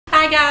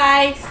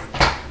guys.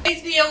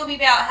 Today's video will be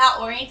about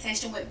how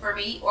orientation went for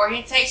me.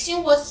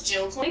 Orientation was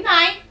June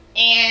 29th,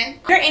 and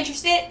if you're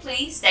interested,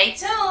 please stay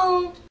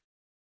tuned.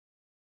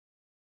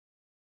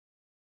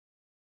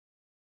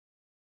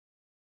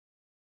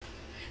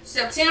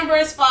 September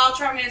is fall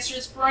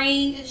trimester,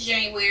 spring is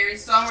January,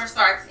 summer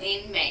starts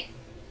in May.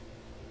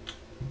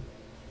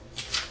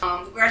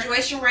 The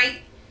graduation rate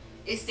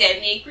is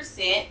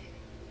 78%,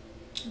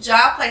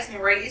 job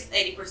placement rate is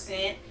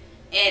 80%,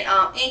 and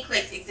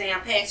NCLEX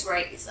exam pass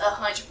rate is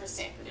 100%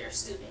 for their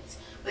students,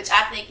 which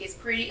I think is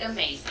pretty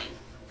amazing.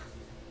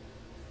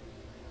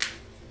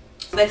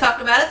 They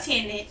talked about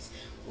attendance,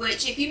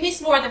 which if you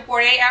miss more than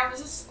 48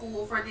 hours of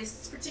school for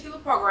this particular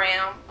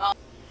program,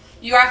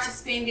 you are to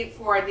suspend it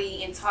for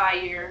the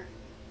entire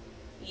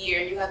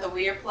year. You have to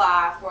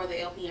reapply for the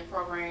LPN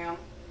program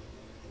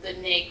the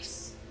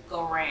next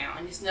go round,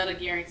 and it's not a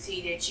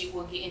guarantee that you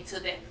will get into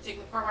that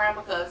particular program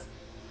because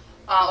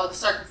of the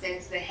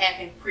circumstances that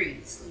happened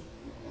previously.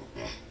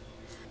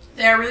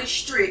 They're really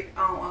strict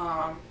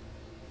on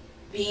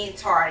being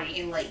tardy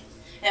and late,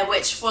 and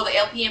which for the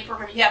LPN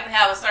program you have to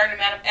have a certain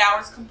amount of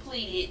hours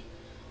completed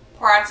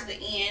prior to the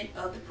end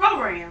of the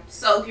program.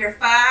 So if you're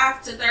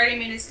 5 to 30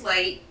 minutes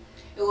late,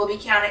 it will be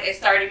counted as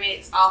 30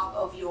 minutes off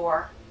of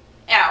your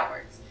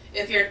hours.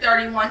 If you're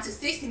 31 to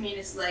 60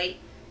 minutes late,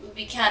 it will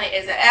be counted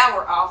as an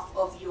hour off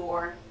of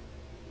your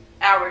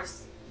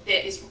hours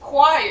that is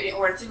required in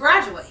order to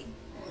graduate.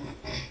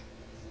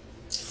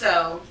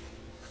 So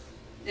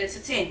that's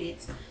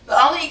attendance.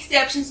 The only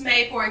exceptions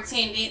made for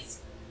attendance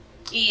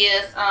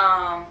is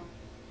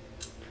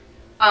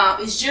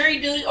jury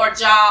duty or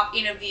job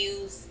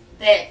interviews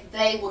that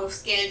they would have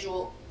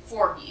scheduled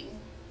for you.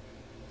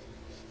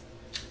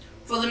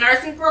 For the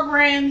nursing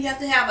program, you have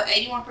to have an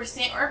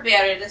 81% or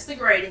better. That's the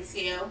grading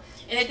scale.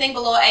 Anything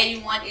below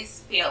 81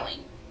 is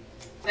failing.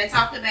 They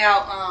talked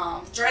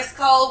about dress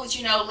code, which,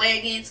 you know,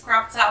 leggings,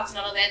 crop tops, and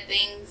all of that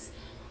things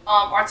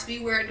are to be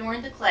worn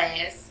during the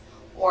class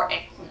or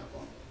at clinical.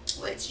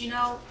 Which, you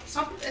know,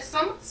 some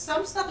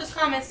stuff is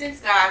common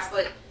sense, guys,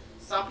 but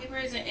some people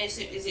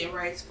isn't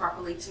raised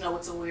properly to know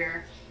what to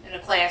wear in a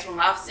classroom.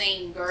 I've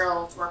seen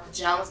girls wear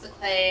pajamas to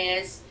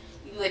class.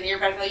 You letting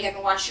everybody know you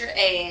haven't washed your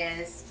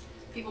ass.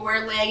 People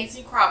wear leggings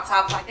and crop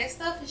tops. Like, that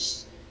stuff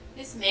is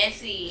it's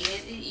messy.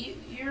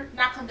 You're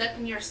not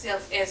conducting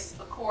yourself as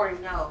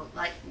according. No,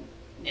 like,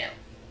 no.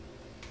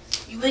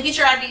 You will get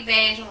your ID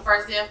badge on the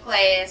first day of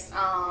class.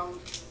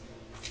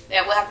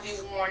 That will have to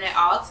be worn at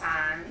all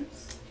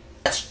times.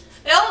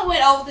 They only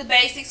went over the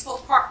basics for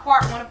part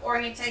 1 of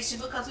orientation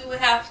because we would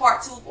have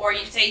part 2 of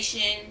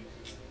orientation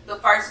the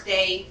first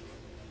day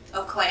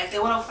of class. They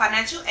went over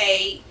financial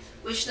aid,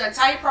 which the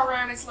entire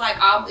program is like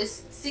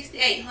it's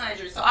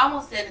 $6,800, so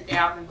almost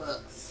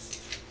 $7,000.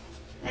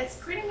 That's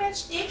pretty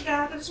much it,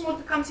 guys. I just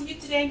wanted to come to you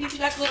today and give you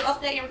guys a little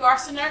update in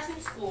regards to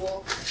nursing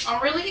school.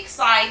 I'm really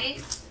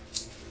excited,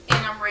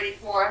 and I'm ready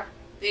for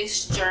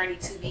this journey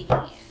to begin.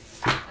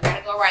 I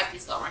gotta go write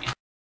this go around.